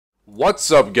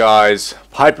What's up, guys?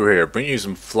 Pypo here, bringing you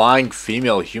some flying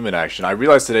female human action. I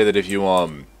realized today that if you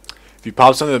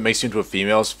pop something that makes you into a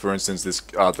female, so for instance this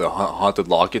the haunted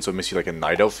locket, so it makes you like a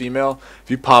night elf female. If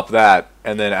you pop that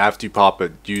and then after you pop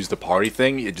it, use the party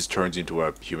thing, it just turns you into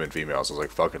a human female. So I was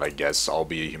like, fuck it, I guess I'll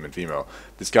be a human female.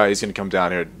 This guy is gonna come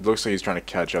down here. It looks like he's trying to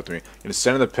catch up to me. I'm gonna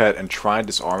send in the pet and try and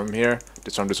disarm him here.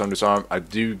 Disarm, disarm, disarm. I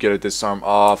do get a disarm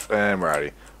off, and we're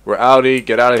outie. We're outie,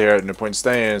 get out of here, no point in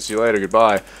staying, see you later,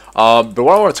 goodbye. But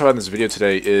what I want to talk about in this video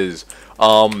today is,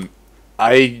 I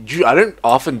don't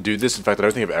often do this, in fact I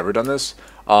don't think I've ever done this,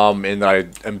 and I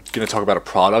am going to talk about a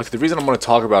product. The reason I'm going to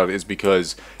talk about it is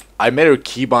because I made a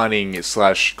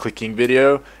keybinding / clicking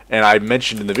video, and I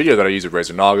mentioned in the video that I use a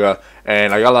Razer Naga,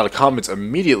 and I got a lot of comments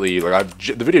immediately. Like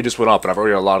the video just went up, and I've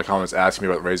already got a lot of comments asking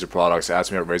me about Razer products,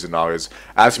 asking me about Razer Nagas,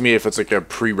 asking me if it's like a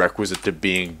prerequisite to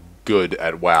being good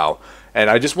at WoW. And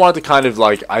I just wanted to kind of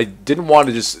like, I didn't want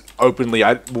to just openly,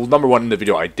 well, number one in the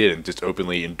video, I didn't just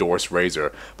openly endorse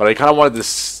Razer, but I kind of wanted to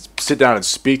sit down and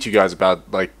speak to you guys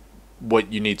about like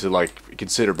what you need to like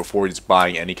consider before just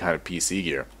buying any kind of PC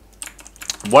gear.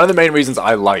 One of the main reasons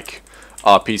I like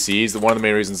PCs, one of the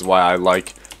main reasons why I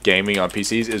like gaming on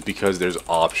PCs is because there's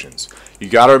options. You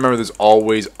gotta remember there's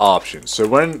always options. So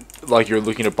when like you're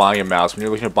looking at buying a mouse, when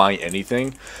you're looking at buying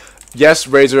anything, yes,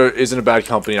 Razer isn't a bad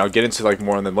company. I'll get into like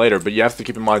more on them later, but you have to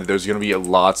keep in mind that there's going to be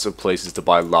lots of places to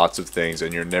buy lots of things,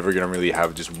 and you're never going to really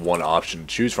have just one option to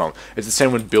choose from. It's the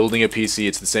same when building a PC.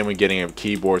 It's the same when getting a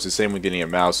keyboard. It's the same when getting a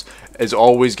mouse. It's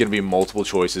always going to be multiple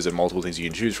choices and multiple things you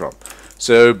can choose from.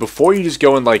 So before you just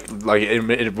go and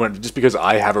just because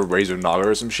I have a Razer Naga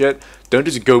or some shit, don't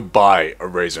just go buy a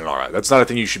Razer Naga. That's not a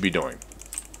thing you should be doing.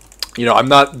 You know, I'm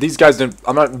not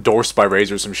endorsed by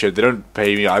Razer or some shit. They don't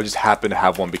pay me. I just happen to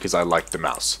have one because I like the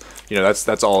mouse. You know,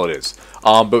 that's all it is.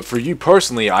 But for you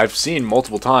personally, I've seen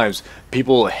multiple times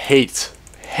people hate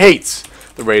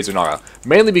the Razer Naga.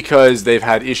 Mainly because they've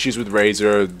had issues with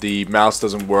Razer. The mouse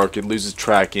doesn't work. It loses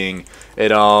tracking.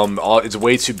 It's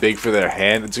way too big for their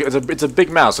hand. It's a big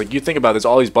mouse. Like, you think about it, there's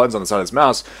all these buttons on the side of this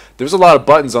mouse. There's a lot of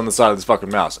buttons on the side of this fucking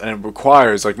mouse. And it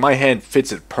requires, like, my hand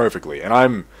fits it perfectly. And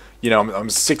I'm a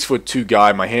 6'2"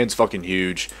 guy. My hand's fucking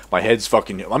huge. My head's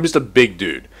fucking. I'm just a big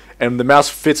dude, and the mouse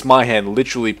fits my hand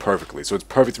literally perfectly. So it's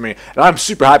perfect for me, and I'm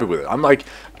super happy with it. I'm not.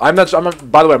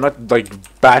 By the way, I'm not like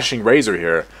bashing Razer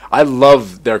here. I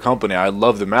love their company. I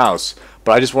love the mouse.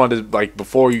 But I just wanted to, like,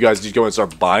 before you guys just go and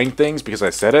start buying things because I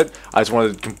said it, I just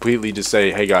wanted to completely just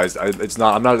say, hey guys,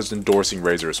 I'm not just endorsing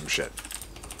Razer or some shit.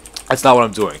 That's not what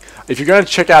I'm doing. If you're going to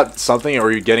check out something,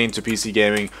 or you're getting into PC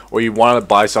gaming, or you want to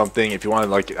buy something, if you want to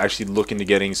like actually look into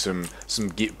getting some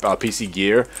PC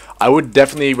gear, I would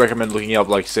definitely recommend looking up,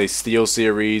 like, say,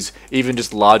 SteelSeries, even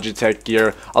just Logitech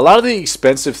gear. A lot of the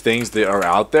expensive things that are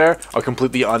out there are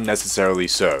completely unnecessarily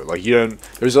so. Like,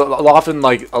 there's often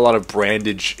like a lot of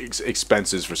branded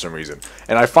expenses for some reason,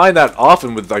 and I find that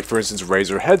often with, like, for instance,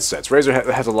 Razer headsets.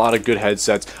 Razer has a lot of good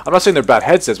headsets. I'm not saying they're bad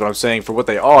headsets, but I'm saying for what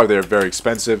they are, they're very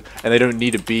expensive, and they don't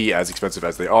need to be as expensive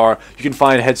as they are. You can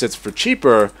find headsets for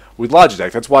cheaper with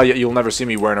Logitech. That's why you'll never see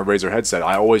me wearing a Razer headset.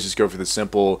 I always just go for the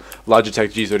simple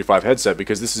Logitech G35 headset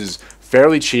because this is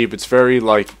fairly cheap. It's very,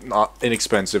 like, not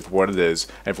inexpensive for what it is,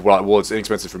 and for what, well, it's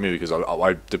inexpensive for me because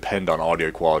I depend on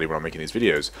audio quality when I'm making these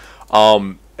videos.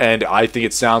 And I think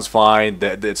it sounds fine.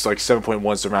 That it's like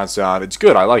 7.1 surround sound. It's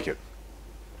good. I like it.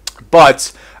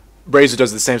 But Razer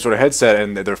does the same sort of headset,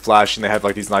 and they're flashing. They have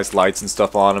like these nice lights and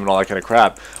stuff on them and all that kind of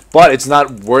crap. But it's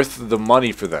not worth the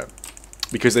money for them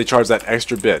because they charge that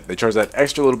extra bit. They charge that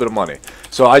extra little bit of money.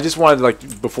 So I just wanted,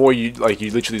 like, before you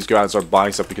literally just go out and start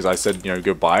buying stuff because I said, you know,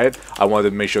 go buy it. I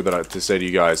wanted to make sure that to say to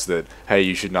you guys that, hey,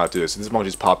 you should not do this. And this monk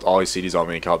just popped all his CDs on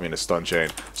me and caught me in a stun chain.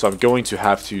 So I'm going to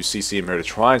have to CC him here to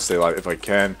try and stay alive if I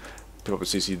can. Pick up a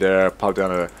CC there, pop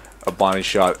down a bonding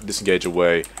shot, disengage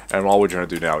away, and all we're trying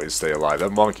to do now is stay alive.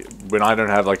 That monk, when I don't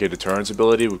have like a deterrence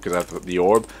ability because I have the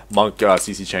orb, monk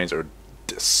CC chains are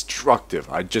destructive.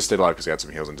 I just stayed alive because I got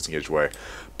some heals and disengaged away.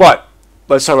 But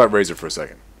let's talk about Razer for a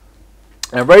second.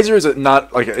 And Razer is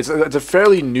it's a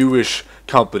fairly newish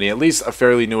company, at least a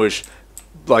fairly newish,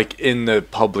 like, in the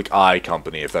public eye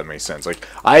company, if that makes sense. Like,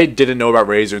 I didn't know about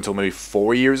Razer until maybe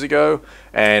 4 years ago,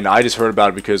 and I just heard about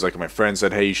it because, like, my friend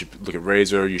said, hey, you should look at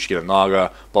Razer, you should get a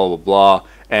Naga, blah, blah, blah.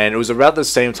 And it was about the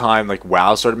same time, like,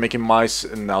 WoW started making mice,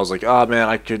 and I was like, oh, man,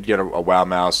 I could get a WoW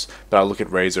mouse, but I'll look at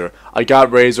Razer. I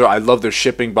got Razer. I love their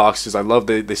shipping boxes. I love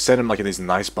they send them, like, in these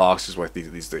nice boxes with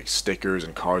these like, stickers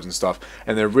and cards and stuff,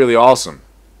 and they're really awesome.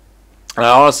 And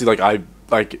I honestly, like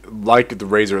the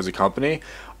Razer as a company.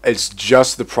 It's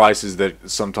just the prices that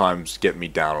sometimes get me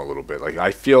down a little bit. Like, I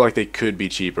feel like they could be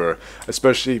cheaper,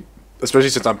 especially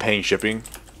since I'm paying shipping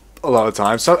a lot of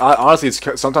times. Honestly,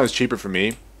 it's sometimes cheaper for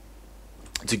me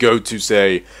to go to,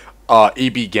 say,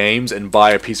 EB Games and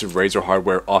buy a piece of Razer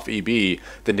hardware off EB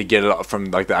than to get it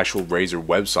from like the actual Razer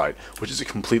website, which is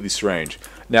completely strange.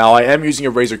 Now, I am using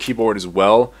a Razer keyboard as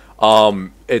well.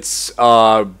 It's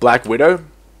Black Widow.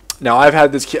 Now, I've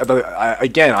had this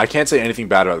again, I can't say anything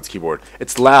bad about this keyboard.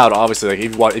 It's loud, obviously. Like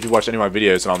if you watch any of my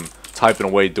videos and I'm typing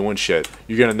away doing shit,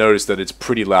 you're gonna notice that it's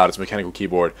pretty loud. It's a mechanical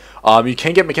keyboard. You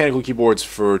can get mechanical keyboards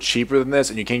for cheaper than this,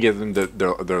 and you can get them that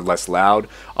they're less loud.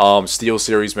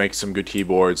 SteelSeries makes some good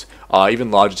keyboards.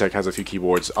 Even Logitech has a few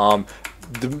keyboards.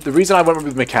 The reason I went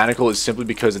with mechanical is simply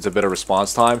because it's a better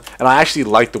response time, and I actually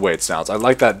like the way it sounds. I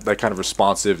like that kind of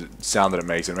responsive sound that it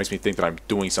makes. It makes me think that I'm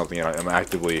doing something and I'm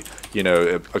actively, you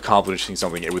know, accomplishing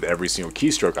something with every single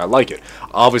keystroke. I like it.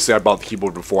 Obviously, I bought the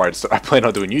keyboard before I planned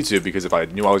on doing YouTube, because if I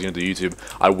knew I was going to do YouTube,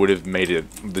 I would have made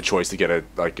it the choice to get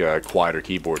a quieter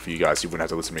keyboard for you guys, so you wouldn't have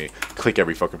to listen to me click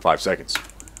every fucking 5 seconds.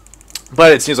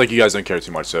 But it seems like you guys don't care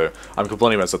too much, so I'm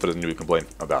complaining about stuff that doesn't need to be complained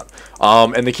about.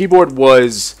 And the keyboard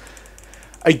was...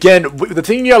 Again, the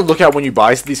thing you gotta look at when you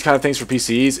buy these kind of things for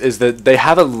PCs is that they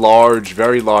have a large,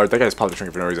 very large, that guy's probably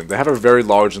drinking for no reason, they have a very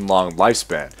large and long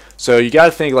lifespan. So you gotta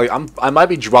think, like, I might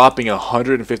be dropping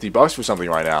 $150 for something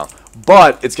right now,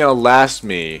 but it's gonna last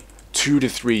me 2 to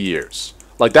 3 years.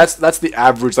 Like, that's the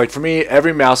average. Like, for me,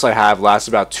 every mouse I have lasts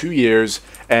about 2 years,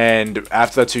 and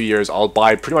after that 2 years, I'll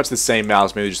buy pretty much the same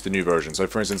mouse, maybe just the new version. So,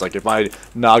 for instance, like, if my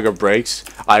Naga breaks,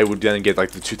 I would then get, like,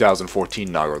 the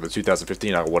 2014 Naga, or the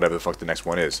 2015 Naga, whatever the fuck the next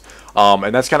one is.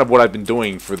 And that's kind of what I've been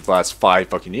doing for the last 5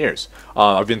 fucking years.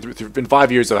 I've been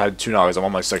 5 years that I had 2 Nagas. I'm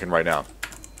on my second right now.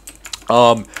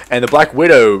 And the Black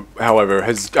Widow, however,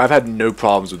 I've had no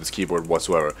problems with this keyboard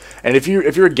whatsoever. And if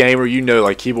you're a gamer, you know,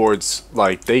 like, keyboards,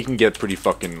 like, they can get pretty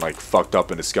fucking, like, fucked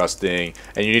up and disgusting,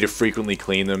 and you need to frequently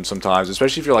clean them sometimes,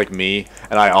 especially if you're like me.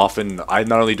 And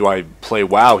not only do I play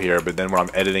WoW here, but then when I'm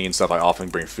editing and stuff, I often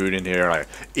bring food in here, and I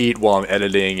eat while I'm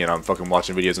editing, and I'm fucking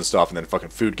watching videos and stuff, and then fucking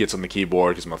food gets on the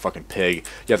keyboard because I'm a fucking pig.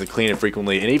 You have to clean it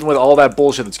frequently, and even with all that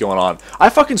bullshit that's going on, I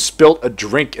fucking spilt a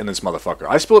drink in this motherfucker.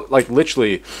 I spilt, like,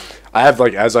 literally... I have,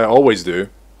 like, as I always do,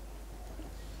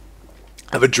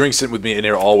 I have a drink sitting with me in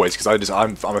here always, because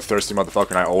I'm a thirsty motherfucker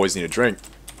and I always need a drink.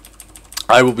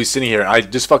 I will be sitting here, and I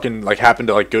just fucking, like, happened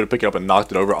to, like, go to pick it up and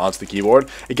knocked it over onto the keyboard.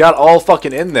 It got all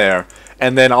fucking in there,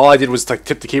 and then all I did was, like,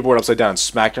 tip the keyboard upside down and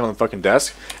smack it on the fucking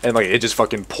desk, and, like, it just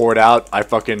fucking poured out. I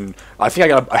think I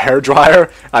got a hairdryer,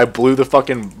 I blew it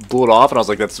off, and I was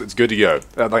like, it's good to go.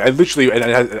 Like, I literally,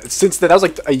 since then, that was,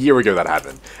 like, a year ago that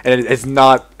happened, and it has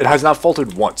not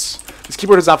faltered once. This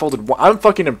keyboard has not faltered once. I'm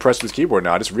fucking impressed with this keyboard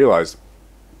now, I just realized.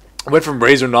 I went from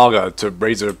Razer Naga to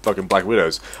Razer fucking Black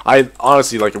Widows. I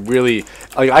honestly, like, really,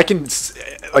 like, I can,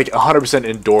 like, 100%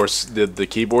 endorse the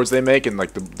keyboards they make, and,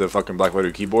 like, the fucking Black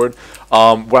Widow keyboard.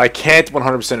 What I can't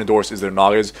 100% endorse is their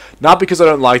Nagas. Not because I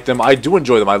don't like them. I do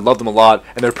enjoy them. I love them a lot,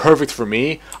 and they're perfect for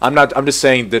me. I'm just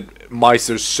saying that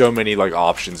there's so many, like,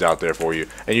 options out there for you,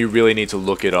 and you really need to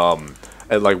look at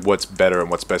like, what's better and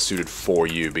what's best suited for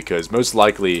you, because most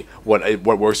likely what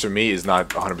works for me is not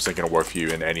 100% going to work for you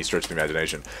in any stretch of the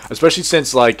imagination. Especially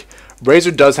since, like,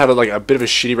 Razer does have a bit of a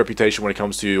shitty reputation when it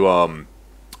comes to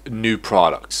new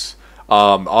products.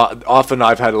 Often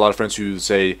I've had a lot of friends who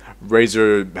say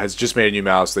Razer has just made a new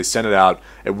mouse, they send it out,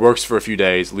 it works for a few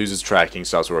days, loses tracking,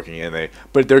 stops working,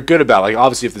 but they're good about, like,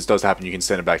 obviously if this does happen, you can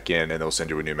send it back in and they'll send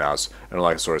you a new mouse and all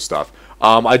that sort of stuff.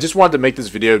 I just wanted to make this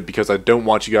video because I don't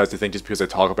want you guys to think just because I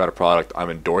talk about a product, I'm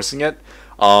endorsing it.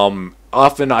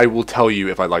 Often I will tell you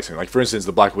if I like something. Like, for instance,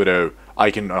 the Black Widow,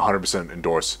 I can 100%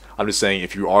 endorse. I'm just saying,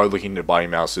 if you are looking at buying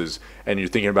mouses and you're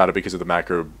thinking about it because of the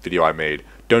macro video I made,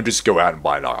 don't just go out and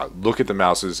buy it. Look at the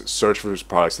mouses, search for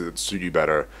products that suit you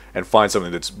better, and find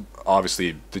something that's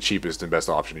obviously the cheapest and best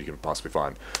option you can possibly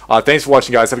find. Thanks for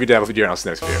watching, guys. Have a good day. Have a good year, and I'll see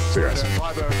you next video. See you guys.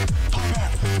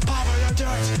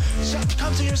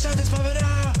 Come to your senses,